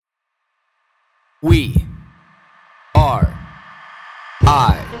We are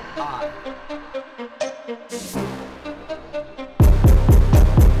I.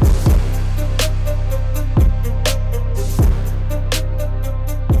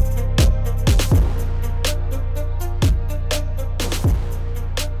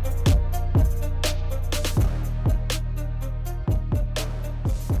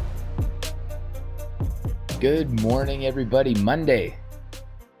 Good morning, everybody. Monday,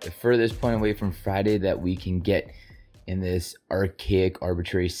 the furthest point away from Friday that we can get in this archaic,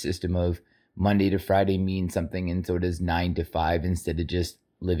 arbitrary system of Monday to Friday means something, and so does 9 to 5 instead of just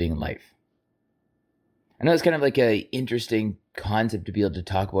living life. I know it's kind of like an interesting concept to be able to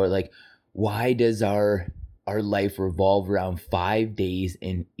talk about, like, why does our life revolve around 5 days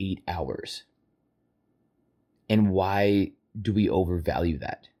and 8 hours? And why do we overvalue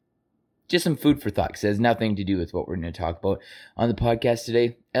that? Just some food for thought, because it has nothing to do with what we're going to talk about on the podcast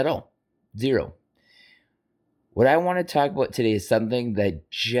today at all. Zero. What I want to talk about today is something that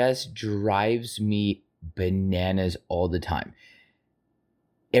just drives me bananas all the time.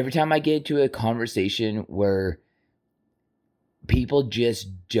 Every time I get into a conversation where people just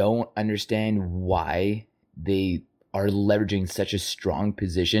don't understand why they are leveraging such a strong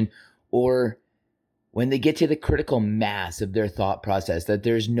position, or when they get to the critical mass of their thought process, that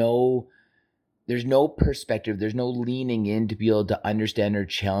there's no perspective, there's no leaning in to be able to understand or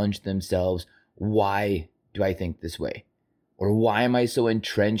challenge themselves. Why do I think this way? Or why am I so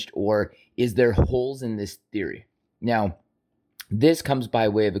entrenched? Or is there holes in this theory? Now, this comes by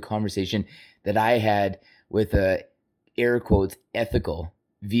way of a conversation that I had with a, air quotes, ethical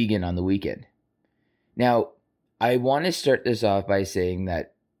vegan on the weekend. Now, I want to start this off by saying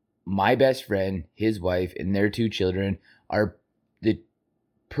that my best friend, his wife, and their 2 children are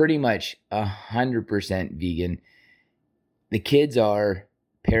pretty much 100% vegan. The kids are,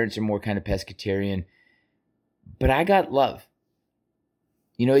 parents are more kind of pescatarian, but I got love.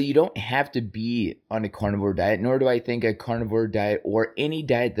 You know, you don't have to be on a carnivore diet, nor do I think a carnivore diet or any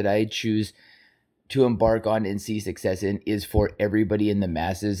diet that I choose to embark on and see success in is for everybody in the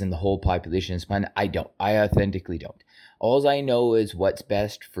masses and the whole population is fine. I don't. I authentically don't. All I know is what's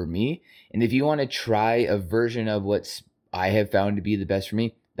best for me. And if you want to try a version of what's I have found to be the best for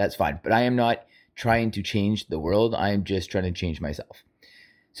me, that's fine. But I am not trying to change the world. I am just trying to change myself.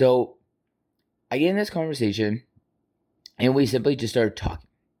 So I get in this conversation and we simply just started talking.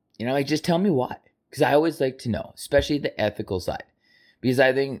 You know, like, just tell me why. Because I always like to know, especially the ethical side. Because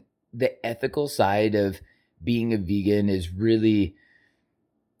I think the ethical side of being a vegan is really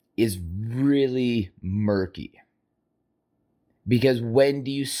murky. Because when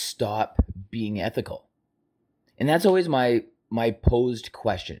do you stop being ethical? And that's always my posed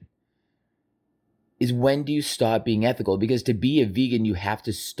question, is when do you stop being ethical? Because to be a vegan, you have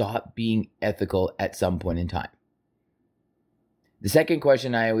to stop being ethical at some point in time. The second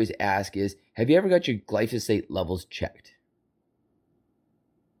question I always ask is, have you ever got your glyphosate levels checked?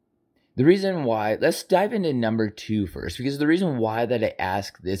 The reason why, let's dive into number 2 first, because the reason why that I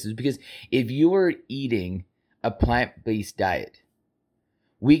ask this is because if you are eating a plant-based diet,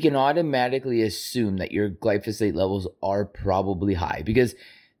 we can automatically assume that your glyphosate levels are probably high, because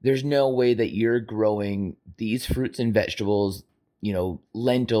there's no way that you're growing these fruits and vegetables, you know,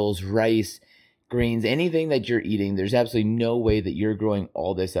 lentils, rice, grains, anything that you're eating. There's absolutely no way that you're growing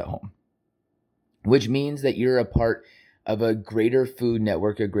all this at home, which means that you're a part of a greater food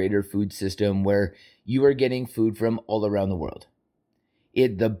network, a greater food system where you are getting food from all around the world.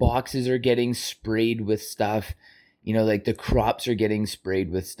 The boxes are getting sprayed with stuff. You know, like the crops are getting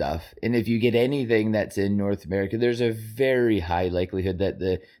sprayed with stuff. And if you get anything that's in North America, there's a very high likelihood that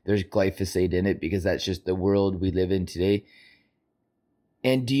there's glyphosate in it, because that's just the world we live in today.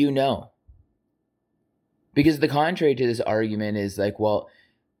 And do you know? Because the contrary to this argument is like, well,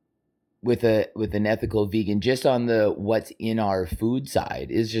 with an ethical vegan, just on the what's in our food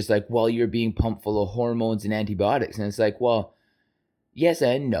side, is just like, well, you're being pumped full of hormones and antibiotics. And it's like, well, yes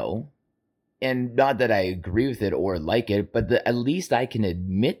and no. And not that I agree with it or like it, but at least I can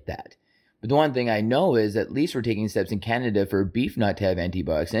admit that. But the one thing I know is at least we're taking steps in Canada for beef not to have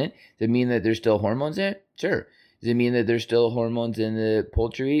antibiotics in it. Does it mean that there's still hormones in it? Sure. Does it mean that there's still hormones in the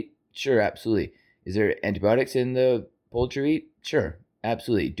poultry meat? Sure, absolutely. Is there antibiotics in the poultry meat? Sure,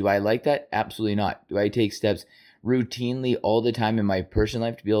 absolutely. Do I like that? Absolutely not. Do I take steps routinely all the time in my personal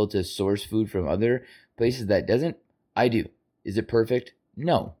life to be able to source food from other places that doesn't? I do. Is it perfect?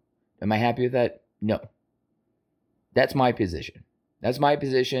 No. Am I happy with that? No. That's my position. That's my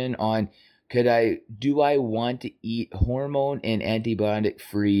position on, do I want to eat hormone and antibiotic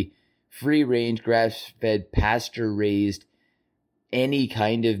free range, grass fed, pasture raised, any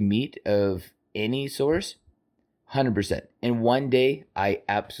kind of meat of any source, 100%. And one day, I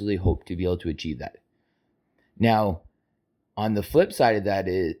absolutely hope to be able to achieve that. Now, on the flip side of that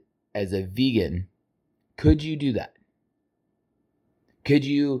is, as a vegan, could you do that? Could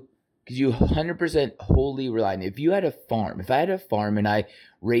you 100% wholly rely on, if you had a farm, if I had a farm and I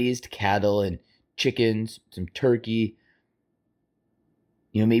raised cattle and chickens, some turkey,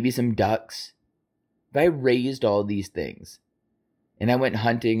 maybe some ducks, if I raised all these things and I went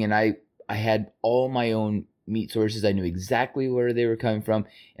hunting and I had all my own meat sources, I knew exactly where they were coming from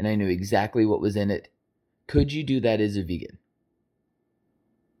and I knew exactly what was in it, could you do that as a vegan?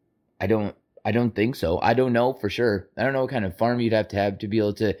 I don't think so. I don't know for sure. I don't know what kind of farm you'd have to be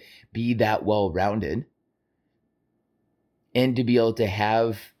able to be that well-rounded and to be able to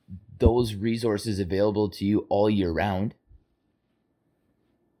have those resources available to you all year round.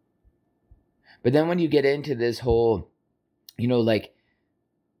 But then when you get into this whole, like,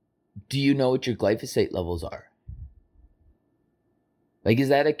 do you know what your glyphosate levels are? Like, is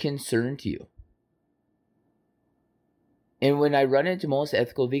that a concern to you? And when I run into most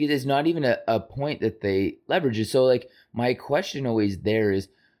ethical vegans, it's not even a point that they leverage. So, like, my question always there is,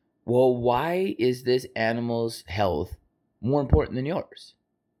 well, why is this animal's health more important than yours?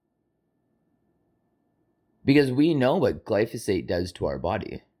 Because we know what glyphosate does to our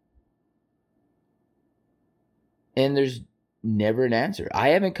body. And there's never an answer. I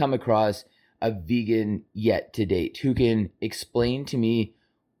haven't come across a vegan yet to date who can explain to me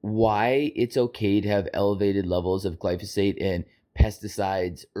why it's okay to have elevated levels of glyphosate and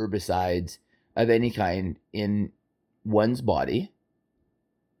pesticides, herbicides of any kind in one's body,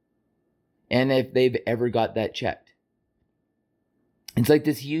 and if they've ever got that checked. It's like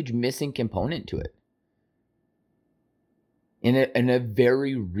this huge missing component to it, and a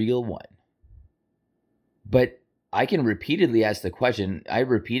very real one. But I can repeatedly ask the question. I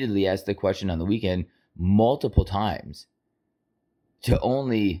repeatedly asked the question on the weekend multiple times to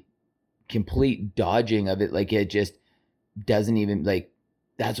only complete dodging of it. Like, it just doesn't even, like,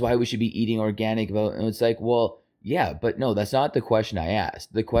 that's why we should be eating organic. And it's like, well, yeah, but no, that's not the question I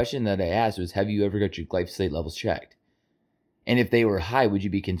asked. The question that I asked was, have you ever got your glyphosate levels checked? And if they were high, would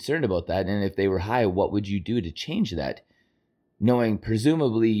you be concerned about that? And if they were high, what would you do to change that? Knowing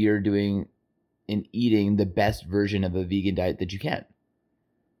presumably you're doing and eating the best version of a vegan diet that you can.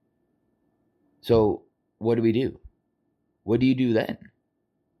 So what do we do? What do you do then?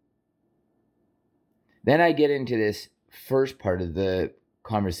 Then I get into this first part of the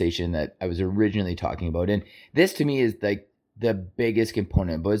conversation that I was originally talking about. And this to me is like the biggest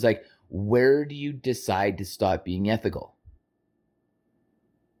component, but it's like, where do you decide to stop being ethical?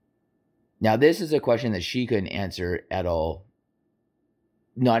 Now, this is a question that she couldn't answer at all.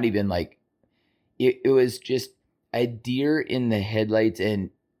 Not even like, it was just a deer in the headlights and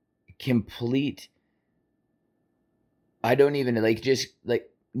complete, I don't even like, just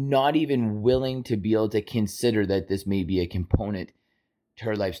like not even willing to be able to consider that this may be a component to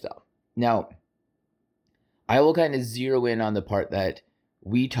her lifestyle. Now, I will kind of zero in on the part that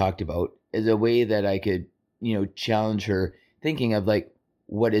we talked about as a way that I could, challenge her thinking of like,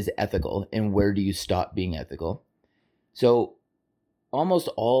 what is ethical and where do you stop being ethical? So almost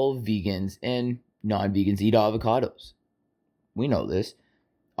all vegans and non-vegans eat avocados. We know this.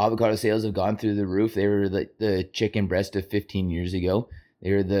 Avocado sales have gone through the roof. They were the chicken breast of 15 years ago.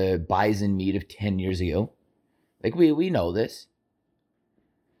 They were the bison meat of 10 years ago. Like, we know this.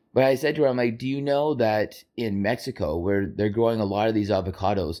 But I said to her, I'm like, do you know that in Mexico, where they're growing a lot of these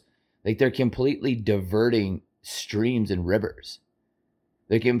avocados, like, they're completely diverting streams and rivers.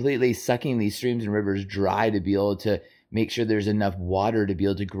 They're completely sucking these streams and rivers dry to be able to make sure there's enough water to be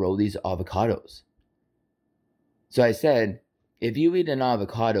able to grow these avocados. So I said, if you eat an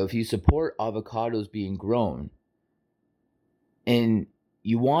avocado, if you support avocados being grown, and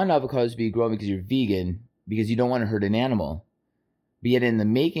you want avocados to be grown because you're vegan, because you don't want to hurt an animal, but yet in the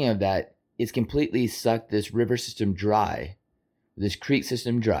making of that, it's completely sucked this river system dry, this creek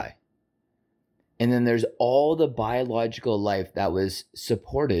system dry. And then there's all the biological life that was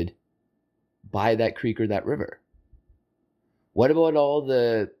supported by that creek or that river. What about all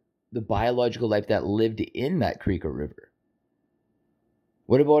the biological life that lived in that creek or river?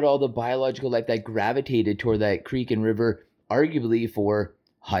 What about all the biological life that gravitated toward that creek and river, arguably for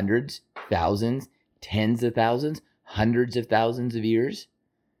hundreds, thousands, tens of thousands, hundreds of thousands of years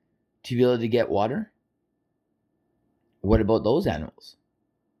to be able to get water? What about those animals?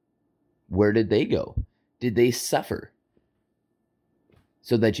 Where did they go? Did they suffer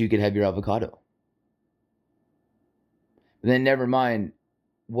so that you could have your avocado? But then never mind,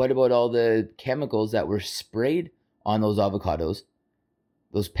 what about all the chemicals that were sprayed on those avocados,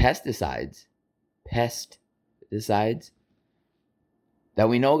 those pesticides pesticides that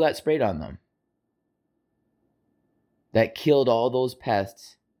we know got sprayed on them that killed all those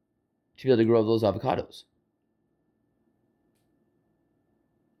pests to be able to grow those avocados?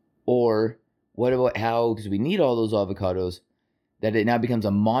 Or what about how, because we need all those avocados, that it now becomes a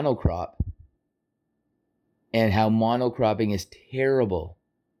monocrop, and how monocropping is terrible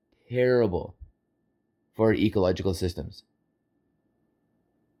for ecological systems?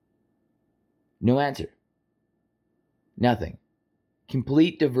 No answer. Nothing.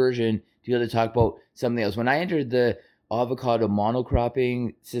 Complete diversion to be able to talk about something else. When I entered the avocado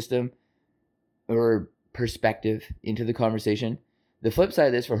monocropping system or perspective into the conversation, the flip side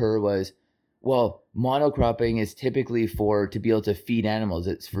of this for her was, well, monocropping is typically to be able to feed animals.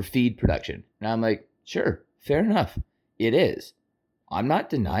 It's for feed production. And I'm like, sure, fair enough. It is. I'm not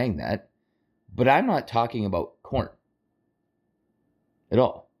denying that. But I'm not talking about corn at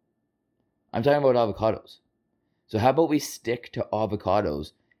all. I'm talking about avocados. So how about we stick to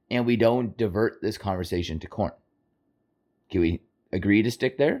avocados and we don't divert this conversation to corn? Can we agree to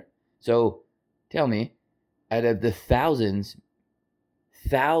stick there? So tell me, out of the thousands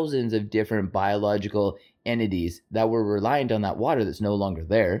of different biological entities that were reliant on that water that's no longer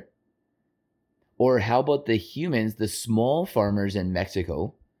there, or how about the humans, the small farmers in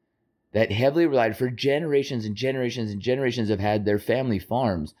Mexico that heavily relied for generations and generations and generations have had their family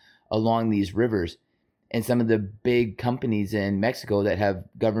farms along these rivers, and some of the big companies in Mexico that have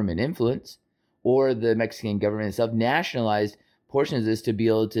government influence, or the Mexican government itself nationalized portions of this to be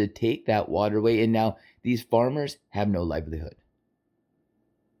able to take that waterway, and now these farmers have no livelihood.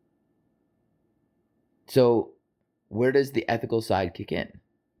 So where does the ethical side kick in?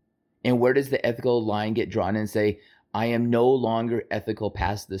 And where does the ethical line get drawn and say, I am no longer ethical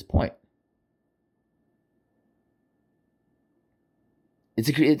past this point?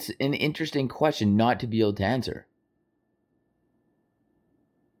 It's an interesting question not to be able to answer.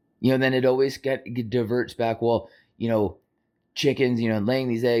 Then it always diverts back, well, chickens, laying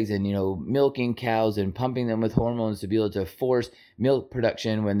these eggs and, milking cows and pumping them with hormones to be able to force milk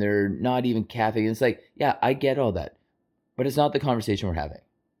production when they're not even calving. It's like, yeah, I get all that, but it's not the conversation we're having.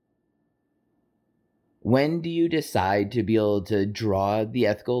 When do you decide to be able to draw the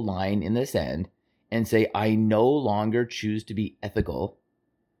ethical line in the sand and say, I no longer choose to be ethical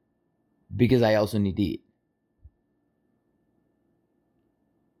because I also need to eat?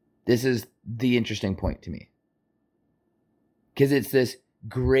 This is the interesting point to me. Because it's this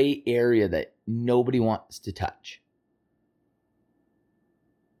gray area that nobody wants to touch.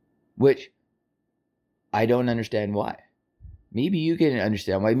 Which I don't understand why. Maybe you can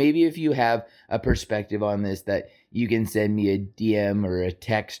understand why. Maybe if you have a perspective on this, that you can send me a DM or a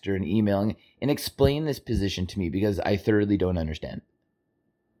text or an email and explain this position to me, because I thoroughly don't understand.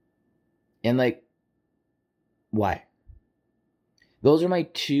 And why? Those are my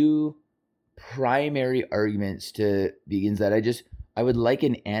two primary arguments to vegans that I would like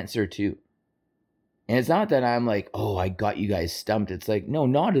an answer to. And it's not that I'm like, oh, I got you guys stumped. It's like, no,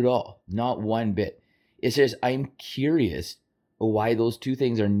 not at all. Not one bit. It's just I'm curious why those two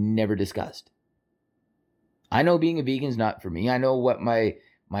things are never discussed. I know being a vegan is not for me. I know what my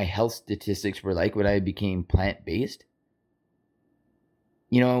health statistics were like when I became plant-based.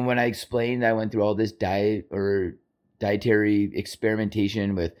 And when I explained that I went through all this dietary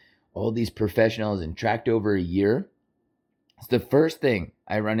experimentation with all these professionals and tracked over a year, it's the first thing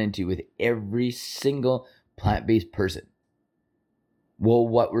I run into with every single plant-based person. Well,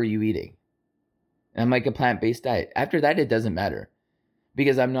 what were you eating? And I'm like, a plant-based diet. After that, it doesn't matter,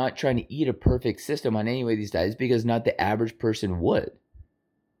 because I'm not trying to eat a perfect system on any of these diets, because not the average person would,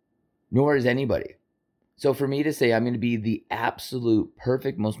 nor is anybody. So for me to say I'm going to be the absolute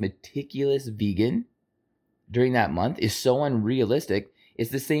perfect, most meticulous vegan during that month is so unrealistic.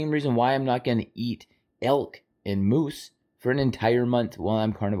 It's the same reason why I'm not going to eat elk and moose for an entire month while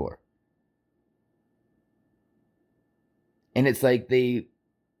I'm carnivore. And it's like they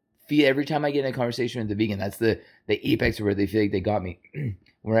feel, every time I get in a conversation with a vegan, that's the apex where they feel like they got me.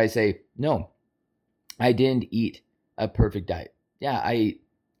 Where I say, no, I didn't eat a perfect diet. Yeah, I ate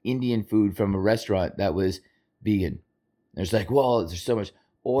Indian food from a restaurant that was vegan. There's like, well, there's so much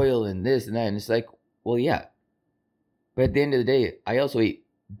oil and this and that. And it's like, well, yeah. But at the end of the day, I also ate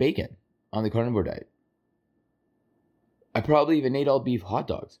bacon on the carnivore diet. I probably even ate all beef hot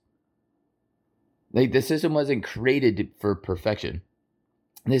dogs. Like, the system wasn't created for perfection.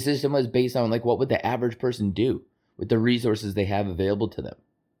 The system was based on what would the average person do with the resources they have available to them.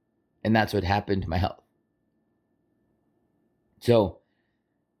 And that's what happened to my health. So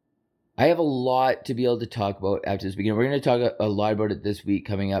I have a lot to be able to talk about after this weekend. We're going to talk a lot about it this week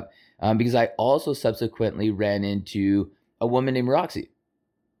coming up because I also subsequently ran into a woman named Roxy,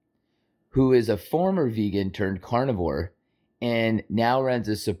 who is a former vegan turned carnivore and now runs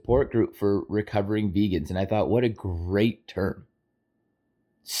a support group for recovering vegans. And I thought, what a great term.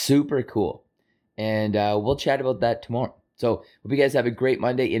 Super cool. And we'll chat about that tomorrow. So hope you guys have a great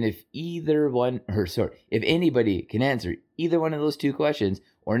Monday. And if if anybody can answer either one of those two questions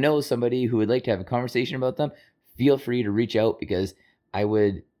or knows somebody who would like to have a conversation about them, feel free to reach out because I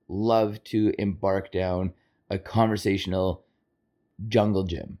would love to embark down a conversational jungle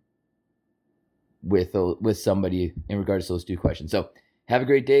gym with somebody in regards to those two questions. So have a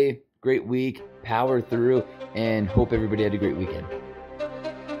great day, great week, power through, and hope everybody had a great weekend.